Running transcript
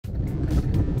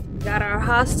our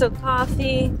hostel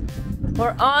coffee.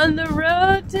 We're on the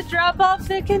road to drop off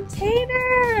the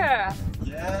container.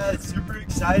 Yeah, super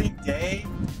exciting day.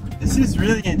 This is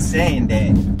really insane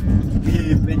day.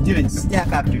 We've been doing step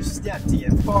after step to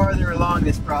get farther along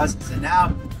this process, and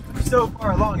now we're so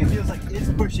far along it feels like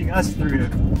it's pushing us through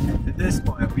at this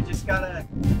point. We just gotta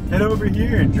head over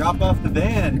here and drop off the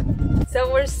van.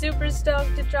 So we're super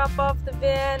stoked to drop off the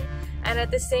van, and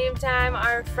at the same time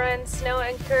our friends Snow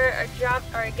and Kurt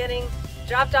are getting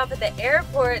dropped off at the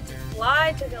airport to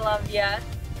fly to Colombia.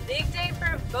 Big day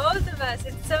for both of us.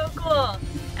 It's so cool.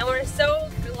 And we're so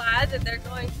glad that they're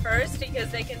going first because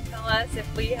they can tell us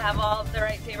if we have all of the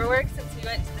right paperwork, since we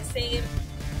went to the same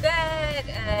bed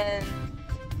and,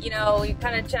 you know, we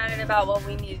kind of chatted about what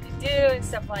we needed to do and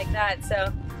stuff like that.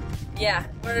 So yeah,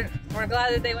 we're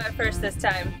glad that they went first this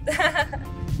time.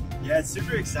 Yeah, it's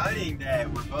super exciting that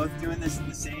we're both doing this at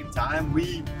the same time.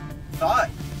 We thought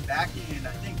back in,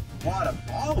 I think,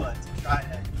 Guatemala to try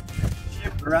to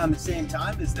ship around the same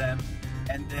time as them,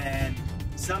 and then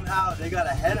somehow they got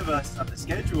ahead of us on the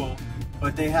schedule,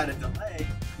 but they had a delay.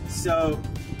 So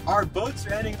our boats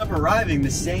are ending up arriving the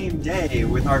same day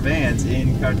with our vans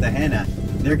in Cartagena.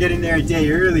 They're getting there a day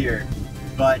earlier,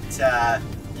 but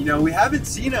you know, we haven't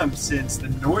seen them since the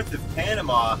north of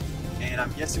Panama, and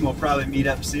I'm guessing we'll probably meet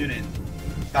up soon in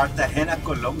Cartagena,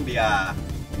 Colombia.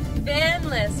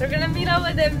 Vanless. We're gonna meet up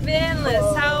with them vanless.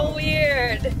 Oh. How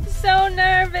weird. So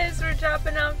nervous. We're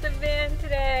dropping off the van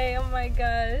today. Oh my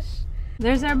gosh.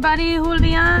 There's our buddy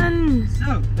Julian.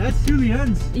 So, that's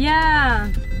Julian's.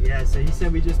 Yeah. Yeah, so he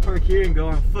said we just park here and go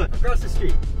on foot across the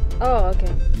street. Oh,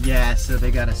 okay. Yeah, so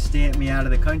they gotta stamp me out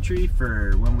of the country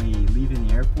for when we leave in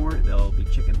the airport. They'll be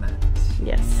checking that.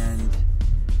 Yes. And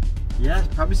yeah,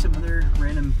 probably some other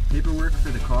random paperwork for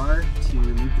the car to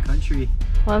leave the country.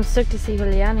 Well, I'm stoked to see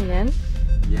Julian again.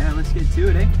 Yeah, let's get to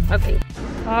it, eh? Okay.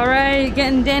 All right,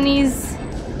 getting Denny's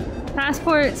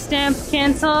passport stamp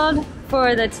canceled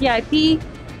for the TIP.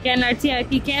 Getting our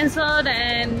TIP canceled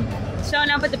and showing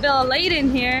up with the bill of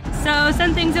lading here. So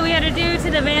some things that we had to do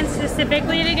to the van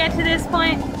specifically to get to this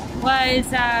point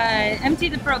was empty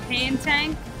the propane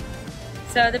tank.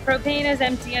 So the propane is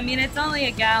empty. I mean, it's only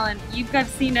a gallon. You guys have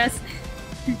seen us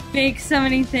bake so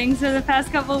many things for the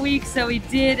past couple weeks, so we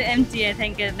did empty it,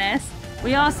 thank goodness.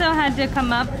 We also had to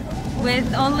come up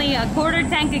with only a quarter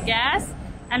tank of gas,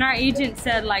 and our agent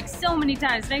said like so many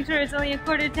times, make sure it's only a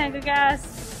quarter tank of gas.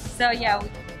 So yeah.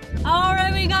 All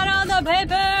right, we got all the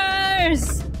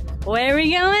papers. Where are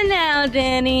we going now,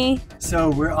 Danny?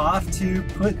 So we're off to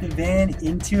put the van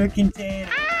into a container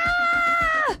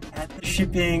at the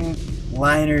shipping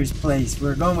liner's place.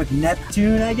 We're going with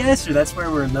Neptune, I guess, or that's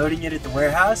where we're loading it at the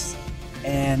warehouse,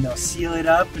 and they'll seal it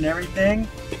up and everything.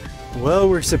 Well,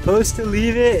 we're supposed to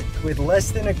leave it with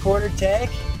less than a quarter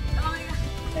tank. Oh my God.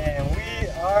 And we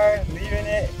are leaving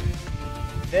it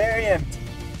very empty.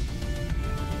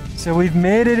 So we've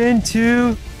made it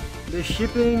into the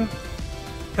shipping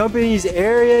company's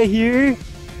area here.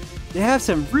 They have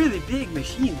some really big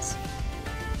machines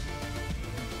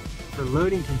for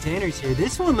loading containers here.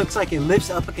 This one looks like it lifts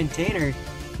up a container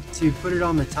to put it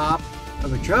on the top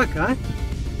of a truck, huh?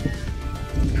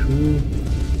 Cool.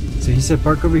 So he said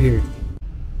park over here.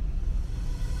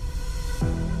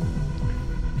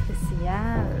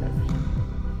 Yeah.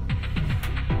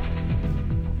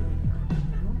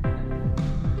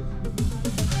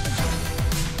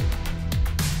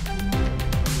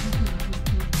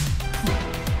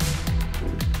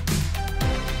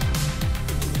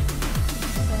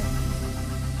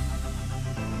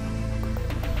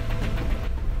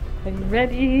 Are you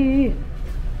ready?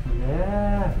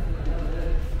 Yeah.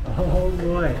 Oh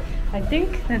boy. I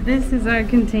think that this is our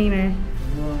container.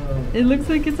 Whoa. It looks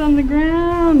like it's on the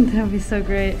ground. That would be so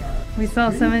great. We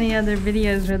saw so many other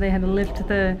videos where they had to lift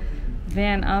the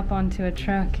van up onto a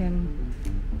truck, and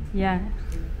yeah.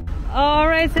 All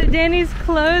right, so Danny's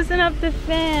closing up the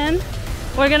fan.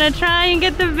 We're gonna try and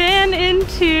get the van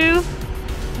into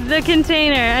the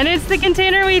container, and it's the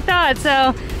container we thought,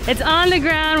 so it's on the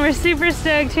ground. We're super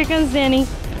stoked. Here comes Danny.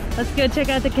 Let's go check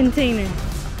out the container.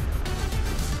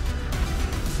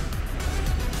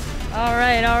 All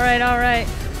right, all right, all right.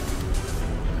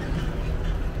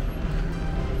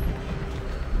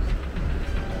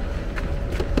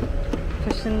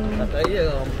 Pushing.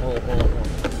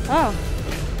 Oh.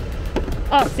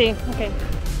 Oh, see, okay.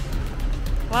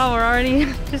 Wow, we're already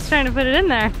just trying to put it in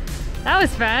there. That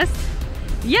was fast.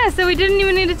 Yeah, so we didn't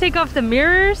even need to take off the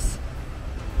mirrors.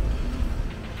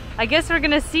 I guess we're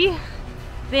gonna see.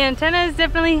 The antenna is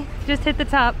definitely just hit the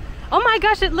top. Oh my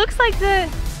gosh, it looks like the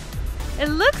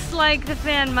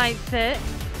fan might fit.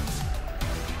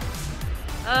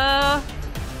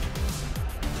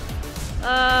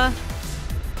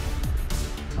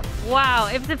 Wow,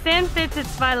 if the fan fits,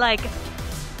 it's by like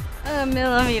a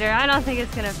millimeter. I don't think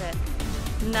it's gonna fit.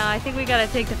 No, I think we gotta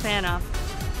take the fan off.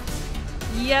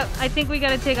 Yep, I think we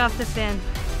gotta take off the fan.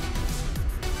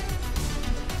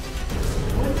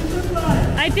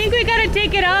 I think we gotta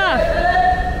take it off.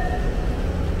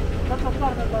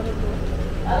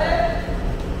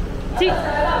 Sí.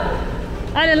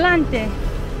 Adelante.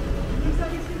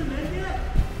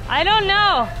 I don't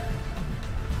know.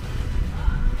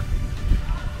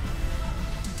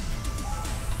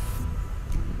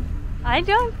 I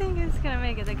don't think it's gonna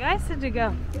make it. The guy said to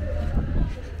go.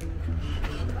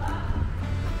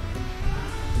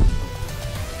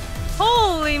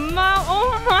 Holy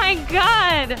oh my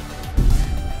God.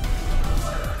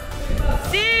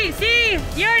 See,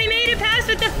 you already made it past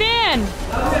with the fan.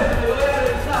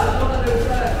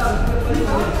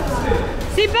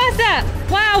 See, pasa.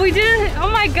 Wow, we didn't, oh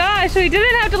my gosh, we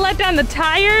didn't have to let down the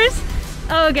tires.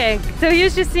 Oh, okay, so he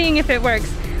was just seeing if it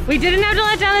works. We didn't have to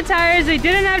let down the tires. We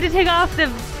didn't have to take off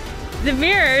the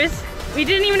mirrors. We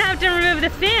didn't even have to remove the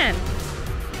fan.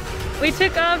 We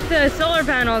took off the solar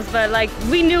panels, but like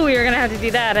we knew we were gonna have to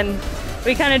do that, and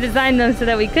we kind of designed them so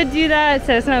that we could do that,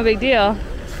 so it's no big deal.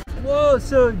 Whoa,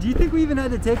 so do you think we even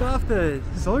had to take off the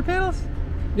solar panels?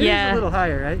 It Yeah. is a little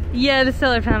higher, right? Yeah, the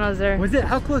solar panels are. Was it,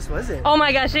 how close was it? Oh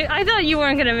my gosh, I thought you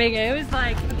weren't gonna make it. It was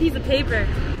like a piece of paper.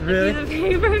 Really? A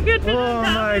piece of paper could fit Oh on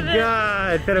top my of it.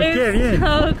 God, pero It's qué bien.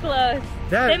 so close.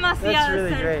 That's Demasiado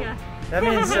really cerca. great. That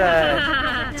means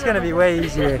it's gonna be way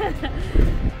easier.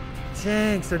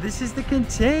 Dang, so this is the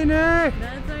container.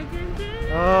 That's our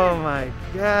container. Oh my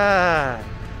God.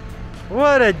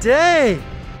 What a day.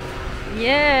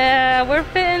 Yeah, we're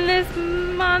fitting this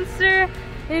monster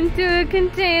into a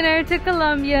container to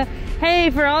Colombia. Hey,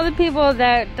 for all the people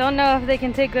that don't know if they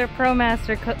can take their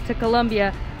ProMaster to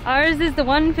Colombia, ours is the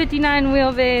 159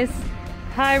 wheelbase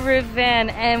high roof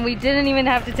van, and we didn't even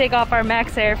have to take off our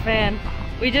Max Air fan.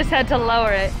 We just had to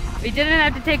lower it. We didn't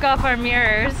have to take off our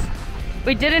mirrors.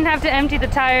 We didn't have to empty the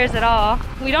tires at all.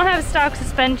 We don't have stock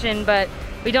suspension, but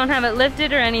we don't have it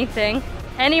lifted or anything.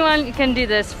 Anyone can do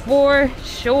this for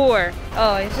sure.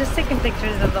 Oh, he's just taking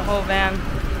pictures of the whole van.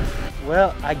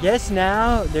 Well, I guess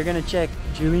now they're gonna check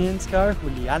Julian's car,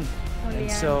 Julian.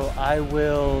 And so I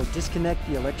will disconnect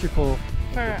the electrical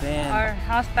For of the van. our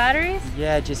house batteries?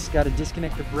 Yeah, just gotta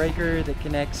disconnect the breaker that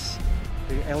connects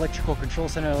the electrical control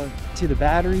center to the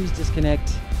batteries,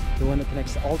 disconnect the one that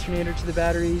connects the alternator to the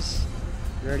batteries.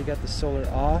 We already got the solar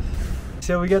off.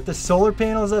 So we got the solar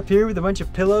panels up here with a bunch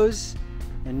of pillows.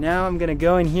 And now I'm gonna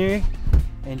go in here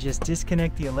and just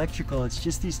disconnect the electrical. It's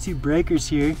just these two breakers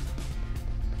here.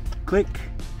 Click,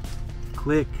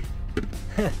 click.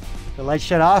 The light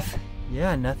shut off.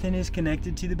 Yeah, nothing is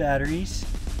connected to the batteries.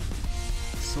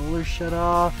 Solar shut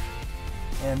off.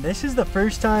 And this is the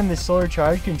first time the solar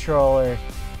charge controller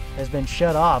has been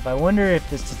shut off. I wonder if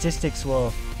the statistics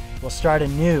will start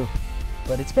anew.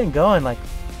 But it's been going like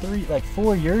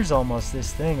 4 years almost.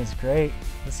 This thing is great.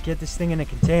 Let's get this thing in a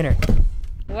container.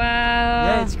 Wow.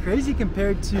 Yeah, it's crazy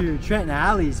compared to Trent and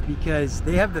Allie's because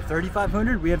they have the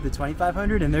 3500, we have the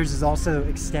 2500, and theirs is also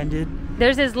extended.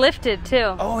 Theirs is lifted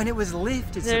too. Oh, and it was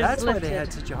lifted, so Theirs that's why lifted. they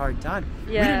had such a hard time.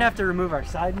 Yeah. We didn't have to remove our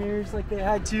side mirrors like they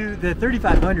had to. The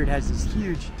 3500 has these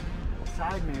huge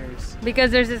side mirrors.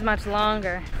 Because theirs is much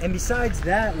longer. And besides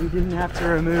that, we didn't have to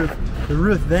remove the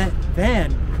roof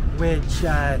van, which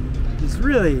is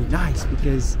really nice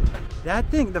because that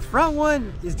thing, the front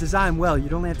one is designed well.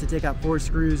 You'd only have to take out 4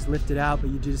 screws, lift it out,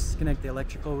 but you just disconnect the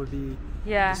electrical would be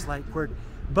a slight quirk.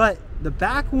 But the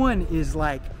back one is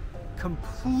like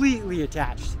completely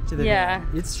attached to the van.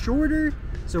 It's shorter,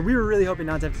 so we were really hoping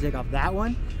not to have to take off that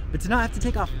one. But to not have to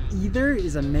take off either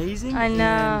is amazing. I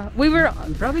know. And we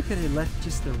probably could have left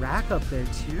just the rack up there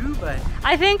too, but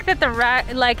I think that the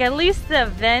rack, like at least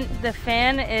the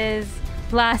fan is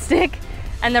plastic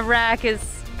and the rack is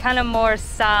kind of more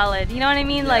solid. You know what I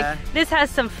mean? Yeah. Like this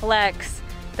has some flex.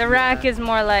 The rack is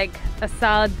more like a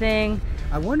solid thing.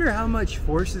 I wonder how much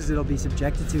forces it'll be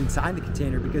subjected to inside the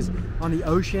container because on the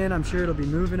ocean, I'm sure it'll be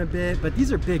moving a bit, but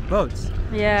these are big boats.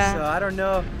 Yeah. So I don't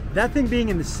know. That thing being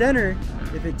in the center,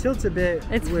 if it tilts a bit,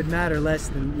 it would matter less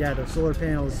than, the solar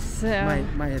panels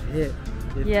might have hit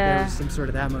if there was some sort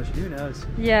of that motion. Who knows?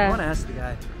 Yeah. I want to ask the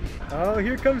guy. Oh,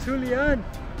 here comes Julian.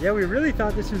 Yeah, we really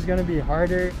thought this was going to be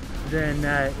harder than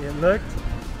it looked,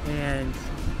 and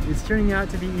it's turning out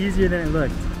to be easier than it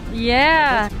looked.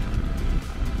 Yeah.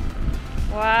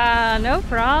 Wow, no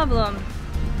problem.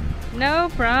 No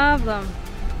problem.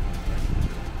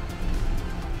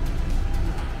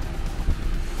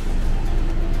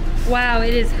 Wow,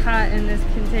 it is hot in this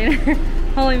container.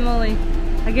 Holy moly.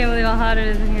 I can't believe how hot it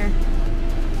is in here.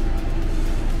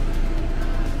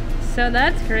 So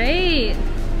that's great.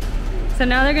 So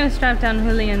now they're gonna strap down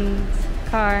Julian's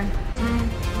car.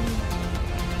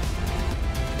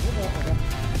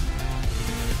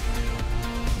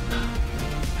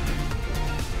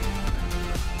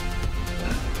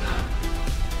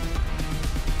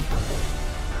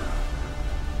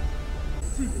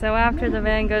 So after the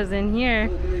van goes in here,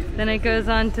 then it goes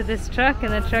on to this truck,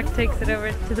 and the truck takes it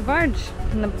over to the barge.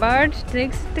 And the barge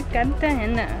takes it to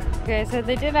Cartagena. Okay, so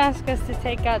they did ask us to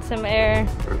take out some air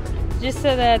just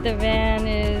so that the van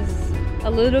is a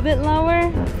little bit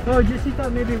lower. Oh, just you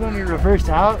thought maybe when we reversed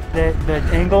out that the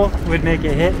angle would make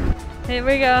it hit? Here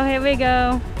we go, here we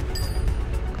go.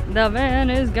 The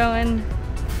van is going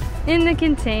in the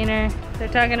container. They're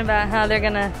talking about how they're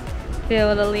gonna be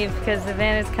able to leave because the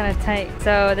van is kind of tight.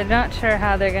 So they're not sure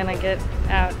how they're gonna get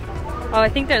out. Oh, I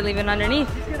think they're leaving underneath.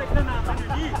 He's gonna come out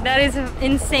underneath. That is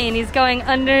insane. He's going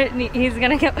underneath. He's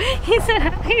gonna go. He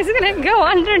said he's gonna go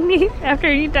underneath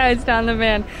after he dives down the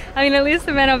van. I mean, at least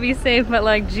the van will be safe, but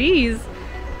like, geez.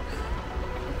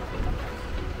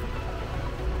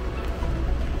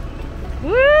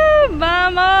 Woo!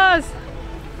 Vamos!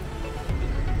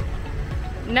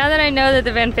 Now that I know that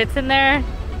the van fits in there,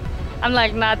 I'm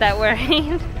like not that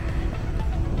worried.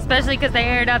 Especially because they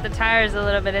aired out the tires a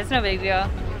little bit. It's no big deal.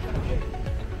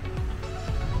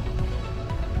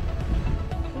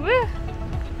 Woo.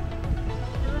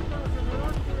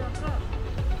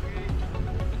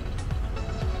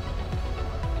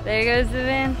 There goes the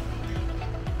van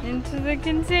into the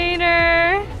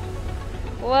container.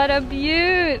 What a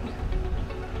beaut.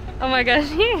 Oh my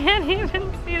gosh, you can't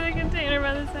even see the container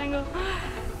by this angle.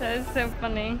 That is so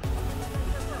funny.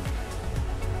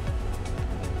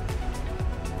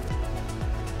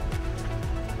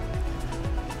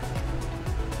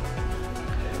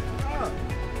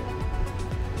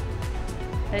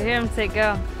 I hear him say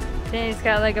go. Then he's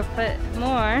got like a foot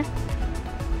more.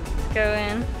 Go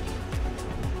in.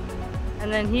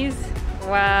 And then he's,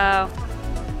 wow.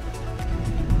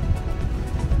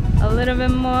 A little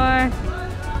bit more.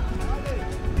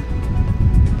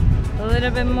 A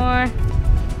little bit more.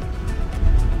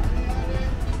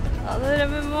 A little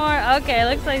bit more. Okay,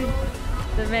 looks like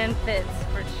the van fits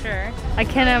for sure. I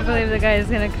cannot believe the guy is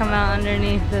gonna come out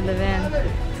underneath the van.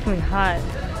 It's gonna be hot.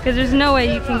 Because there's no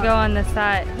way you can go on the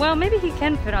side. Well, maybe he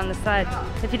can fit on the side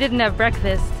if he didn't have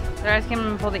breakfast. They're asking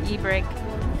him to pull the e-brake.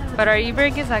 But our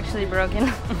e-brake is actually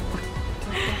broken.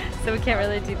 So we can't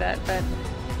really do that. But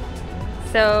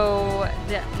so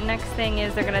the next thing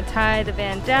is they're gonna tie the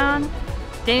van down.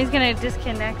 Danny's gonna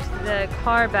disconnect the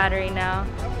car battery now.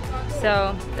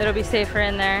 So it'll be safer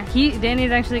in there.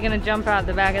 Danny's actually gonna jump out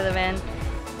the back of the van.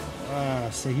 Wow,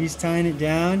 so he's tying it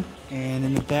down, and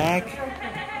in the back,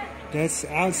 that's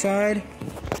outside.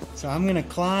 So I'm gonna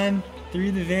climb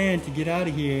through the van to get out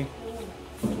of here.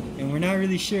 And we're not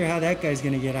really sure how that guy's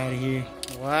gonna get out of here.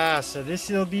 Wow, so this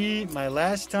will be my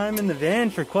last time in the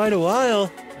van for quite a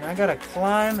while. And I gotta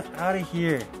climb out of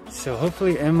here. So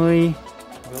hopefully Emily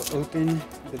will open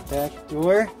the back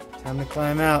door. Time to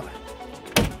climb out.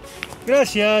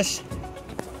 Gracias.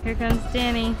 Here comes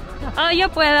Danny. Oh, yo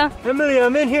puedo. Emily,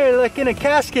 I'm in here like in a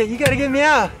casket. You gotta get me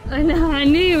out. I know, I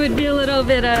knew you would be a little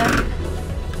bit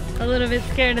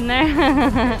scared in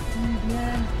there.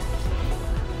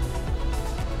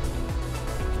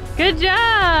 Good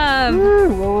job!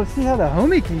 Woo, well, we'll see how the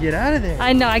homie can get out of there.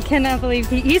 I know, I cannot believe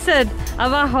he said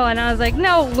abajo, and I was like,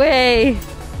 no way!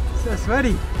 So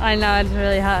sweaty. I know, it's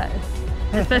really hot.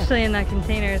 Especially in that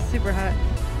container, it's super hot.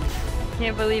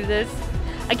 Can't believe this.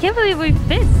 I can't believe we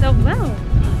fit so well.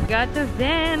 Got the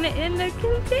van in the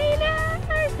container!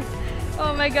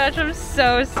 Oh my gosh, I'm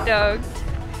so stoked.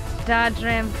 Dodge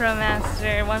Ram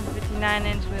ProMaster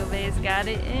 159-inch wheelbase, got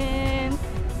it in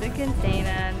the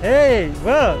container. Hey,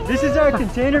 well, this is our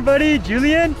container buddy,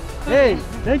 Julian. Hey,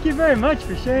 thank you very much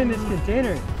for sharing this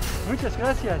container. Muchas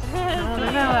gracias.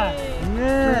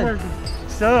 Man.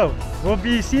 So, we'll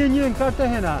be seeing you in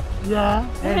Cartagena. Yeah.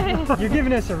 And you're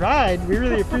giving us a ride. We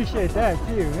really appreciate that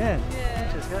too, man. Yeah.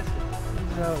 Muchas gracias.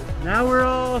 So, now we're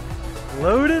all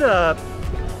loaded up.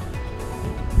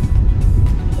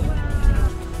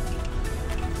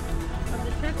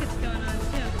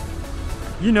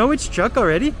 You know which truck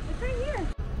already? It's right here.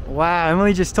 Wow,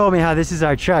 Emily just told me how this is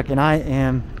our truck, and I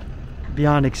am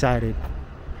beyond excited.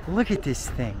 Look at this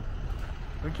thing.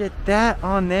 Look at that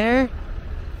on there.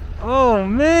 Oh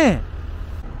man.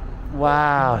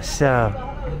 Wow, so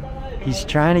he's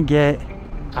trying to get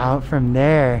out from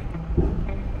there.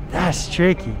 That's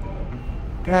tricky.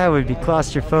 That would be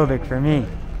claustrophobic for me.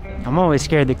 I'm always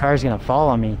scared the car's gonna fall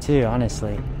on me too,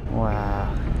 honestly.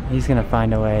 Wow, he's gonna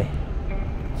find a way.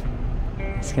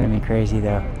 It's gonna be crazy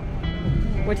though.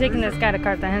 We're taking this guy to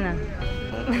Cartagena.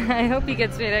 I hope he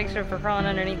gets paid extra for crawling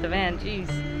underneath the van. Jeez.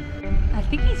 I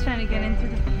think he's trying to get in through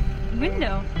the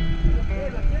window.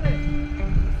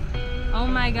 Oh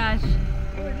my gosh.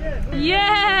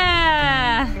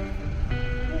 Yeah!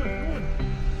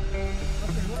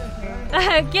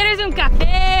 ¿Quieres un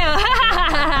café?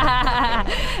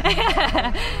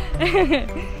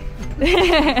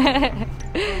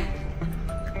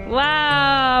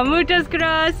 Wow, muchas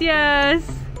gracias.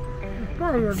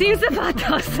 Sin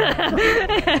zapatos.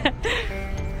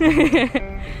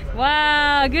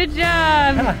 Wow, good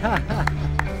job.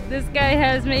 This guy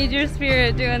has major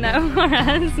spirit doing that for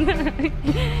us.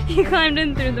 He climbed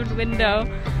in through the window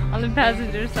on the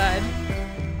passenger side.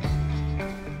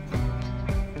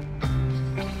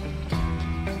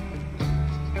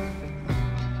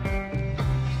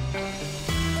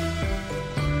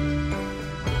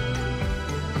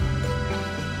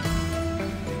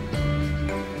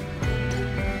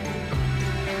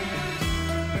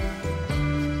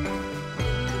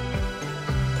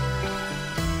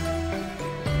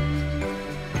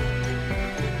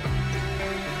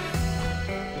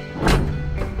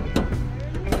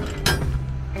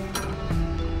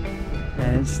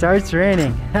 It starts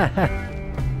raining.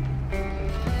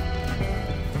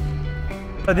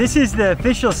 So this is the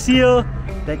official seal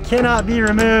that cannot be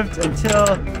removed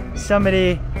until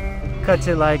somebody cuts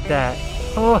it like that.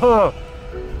 Oh,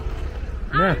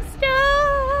 I'm stoked!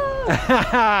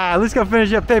 let's go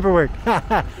finish up paperwork.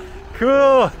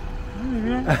 Cool.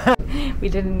 We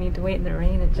didn't need to wait in the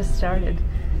rain, it just started.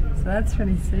 So that's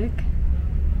pretty sick.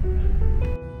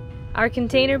 Our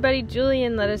container buddy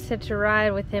Julian let us hitch a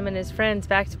ride with him and his friends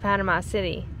back to Panama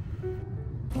City.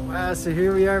 Wow, so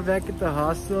here we are back at the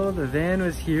hostel. The van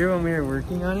was here when we were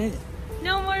working on it.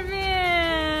 No more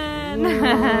van!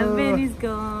 Vanny's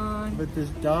gone. But this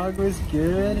dog was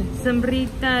good.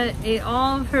 Sombrita ate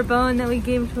all of her bone that we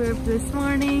gave to her this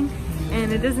morning,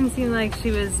 and it doesn't seem like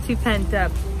she was too pent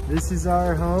up. This is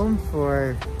our home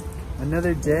for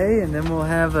another day, and then we'll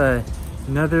have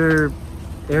another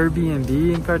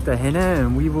Airbnb in Cartagena,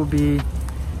 and we will be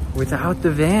without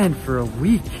the van for a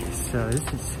week. So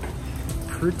this is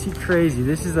pretty crazy.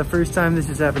 This is the first time this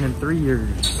has happened in 3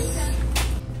 years.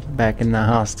 Back in the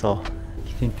hostel.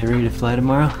 You think they're ready to fly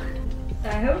tomorrow?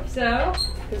 I hope so,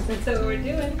 because that's what we're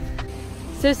doing.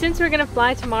 So since we're gonna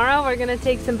fly tomorrow, we're gonna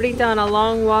take Sombrita on a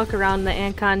long walk around the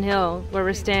Ancon Hill where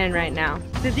we're staying right now.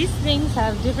 So these things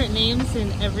have different names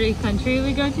in every country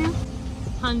we go to.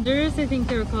 Honduras, I think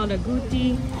they're called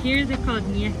agouti. Here they're called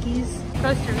ñequis.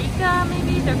 Costa Rica,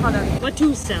 maybe they're called a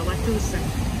watusa.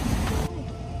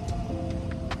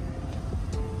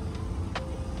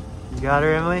 You got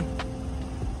her, Emily?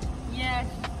 Yes,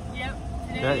 yep.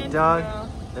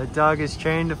 That dog is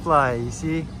trained to fly, you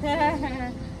see?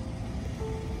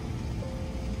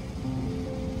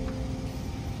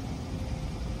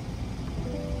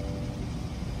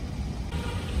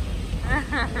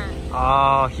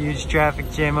 Oh, huge traffic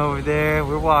jam over there.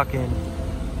 We're walking.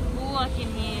 We're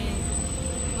walking here.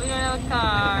 We don't have a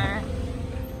car.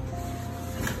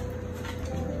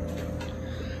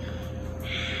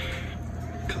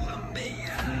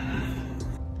 Colombia.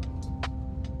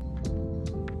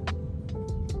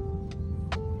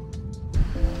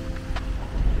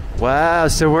 Wow,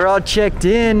 so we're all checked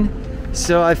in.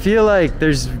 So I feel like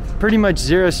there's pretty much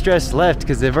zero stress left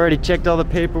because they've already checked all the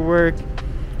paperwork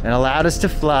and allowed us to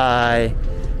fly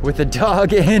with a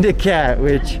dog and a cat,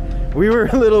 which we were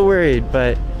a little worried,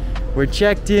 but we're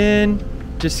checked in.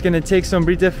 Just gonna take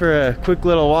Sombrita for a quick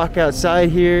little walk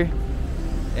outside here.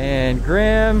 And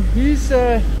Graham,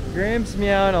 Graham's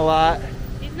meowing a lot.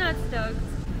 He's not stoked.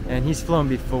 And he's flown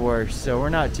before, so we're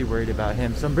not too worried about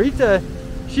him. Sombrita,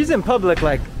 she's in public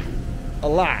like a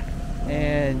lot,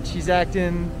 and she's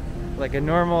acting like a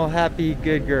normal, happy,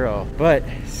 good girl. But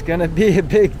it's gonna be a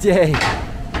big day.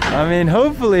 I mean,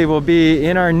 hopefully we'll be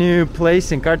in our new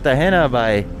place in Cartagena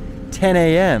by 10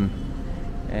 a.m.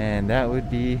 and that would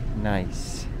be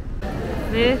nice.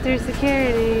 Made it through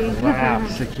security. Wow,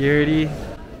 security.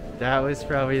 That was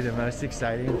probably the most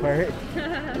exciting part.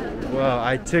 Well,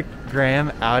 I took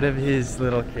Graham out of his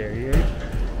little carrier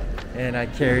and I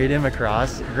carried him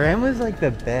across. Graham was like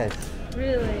the best.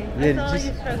 Really? I felt like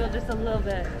you struggled just a little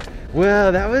bit.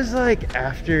 Well, that was like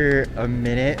after a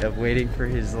minute of waiting for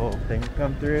his little thing to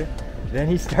come through. Then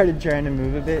he started trying to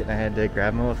move a bit and I had to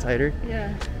grab him a little tighter.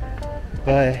 Yeah.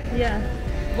 But yeah.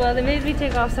 Well, they made me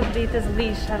take off Sombrita's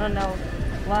leash. I don't know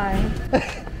why.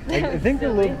 I think a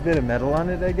little bit of metal on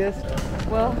it, I guess.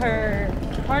 Well, her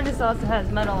harness also has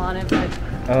metal on it, but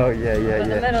oh yeah.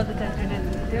 the metal detector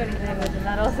didn't. do anything with the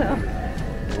metal, so.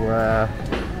 Wow.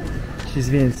 She's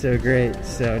being so great.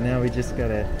 So now we just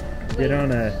gotta get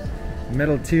on a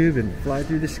metal tube and fly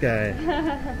through the sky.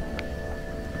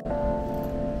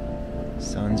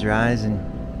 Sun's rising.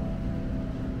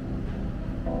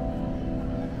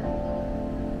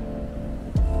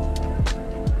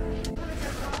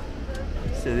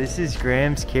 So this is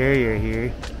Graham's carrier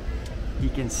here. You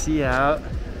can see out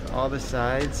all the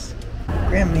sides.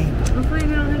 Grammy. Hopefully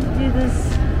we don't have to do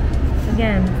this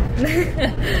again.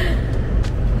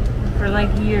 For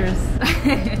like years.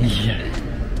 Yeah.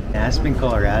 In Aspen,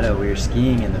 Colorado, we were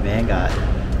skiing and the van got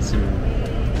some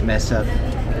mess up.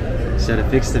 So to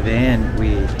fix the van,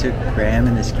 we took Graham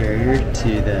and this carrier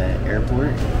to the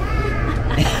airport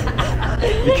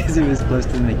because it was close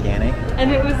to the mechanic.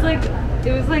 And it was like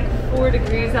 4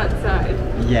 degrees outside.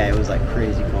 Yeah, it was like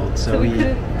crazy cold. So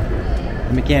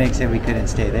the mechanic said we couldn't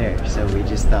stay there. So we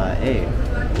just thought, hey,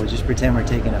 we'll just pretend we're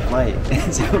taking a flight.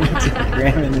 And so we took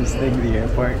Graham and this thing to the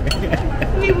airport.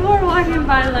 People were walking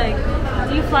by like,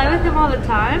 do you fly with him all the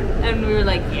time? And we were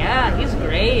like, yeah, he's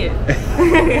great.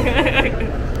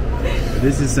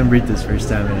 This is Sombrita's first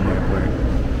time in an airport.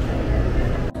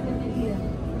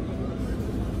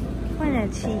 Buena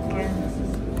chica.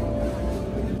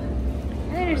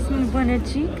 There's my buena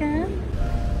chica.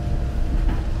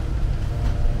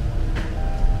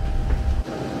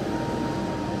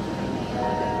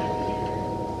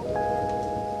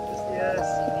 Yes.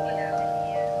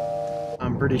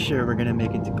 I'm pretty sure we're gonna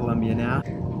make it to Colombia now.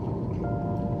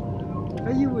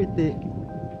 Are you with it?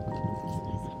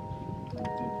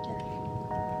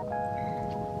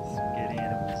 Some good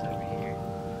animals over here.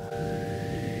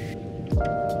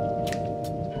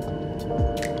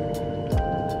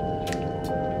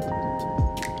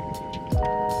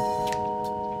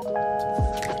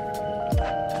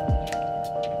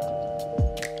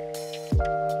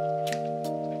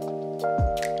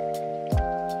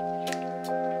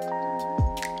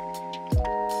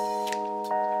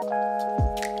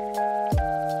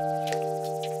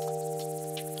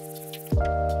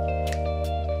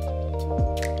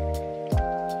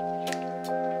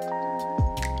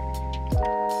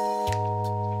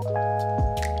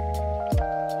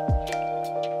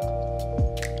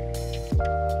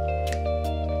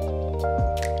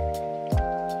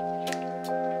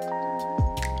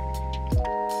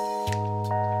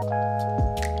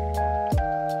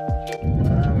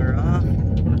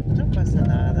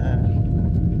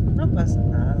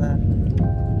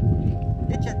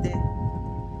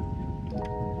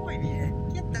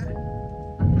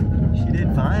 She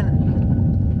did fine.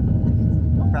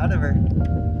 I'm proud of her.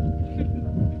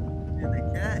 And the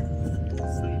cat is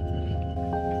asleep.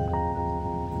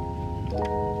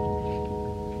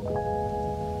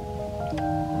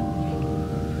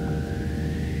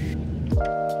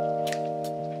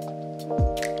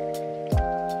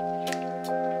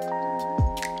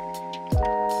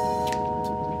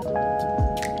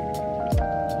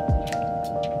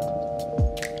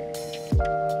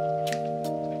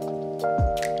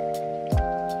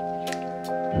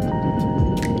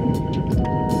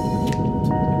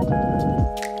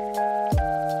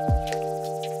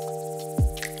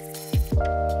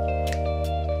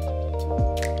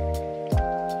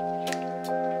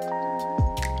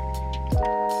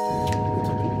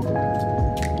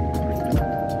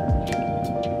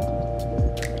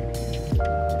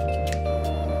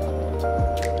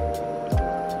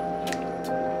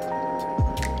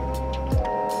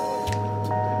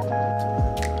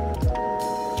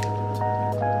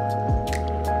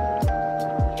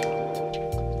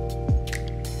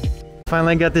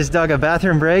 Finally got this dog a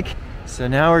bathroom break. So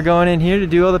now we're going in here to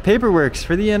do all the paperwork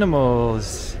for the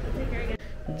animals.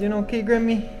 You doing okay,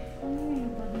 Grammy?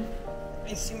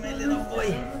 I see my little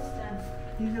boy.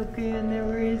 He's okay in there,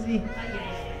 where is he?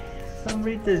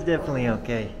 Sombrita's definitely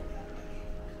okay.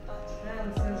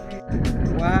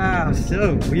 Wow,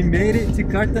 so we made it to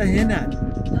Cartagena.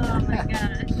 Oh my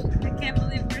gosh, I can't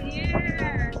believe we're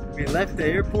here. We left the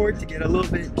airport to get a little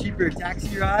bit cheaper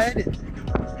taxi ride.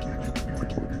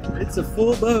 It's a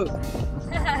full boat.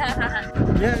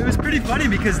 Yeah, it was pretty funny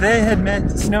because they had met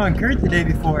Snow and Kurt the day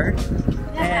before,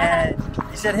 and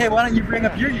he said, "Hey, why don't you bring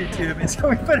up your YouTube?" And so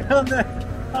we put it on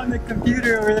the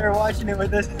computer over there watching it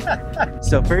with us.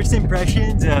 So first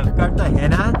impressions of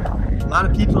Cartagena. A lot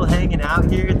of people hanging out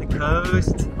here at the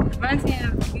coast. Reminds me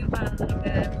of Cuba a little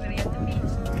bit. Everybody at the beach.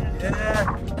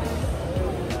 Yeah.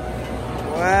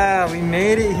 Wow, we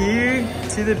made it here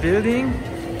to the building.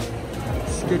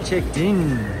 Let's get checked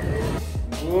in.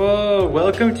 Whoa,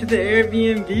 welcome to the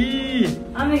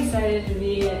Airbnb. I'm excited to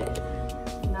be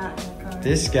not in the car.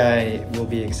 This guy will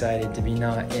be excited to be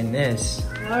not in this.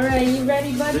 All right, you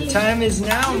ready, buddy? The time is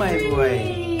now, my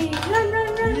boy. Run,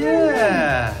 run, run.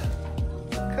 Yeah.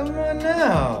 Come on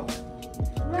now.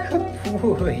 Good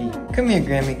boy. Come here,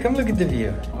 Grammy. Come look at the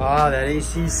view. Oh, that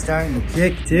AC's starting to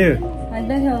kick too. I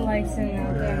bet he'll like sitting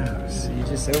out there. Wow. So you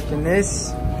just open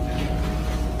this.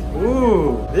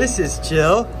 Ooh, this is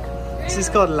chill. This is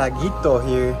called Laguito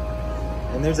here.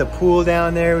 And there's a pool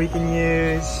down there we can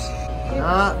use.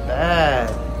 Not bad.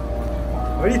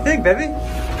 What do you think, baby?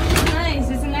 It's nice.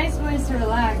 It's a nice place to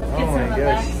relax. Get Oh my some gosh.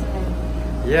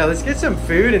 relaxing. Yeah, let's get some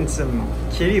food and some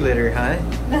kitty litter, huh?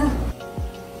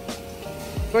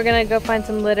 We're gonna go find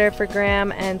some litter for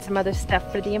Graham and some other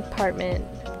stuff for the apartment.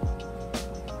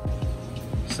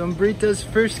 Sombrita's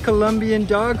first Colombian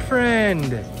dog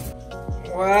friend.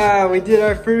 Wow, we did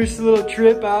our first little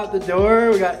trip out the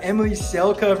door. We got Emily's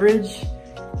cell coverage.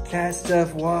 Cat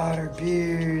stuff, water,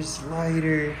 beers,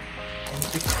 lighter, and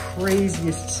the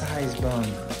craziest size bone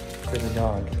for the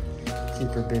dog. Keep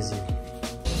her busy.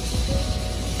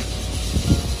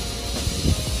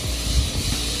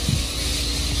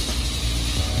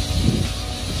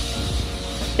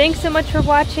 Thanks so much for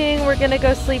watching. We're gonna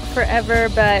go sleep forever,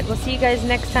 but we'll see you guys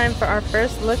next time for our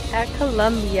first look at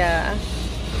Colombia.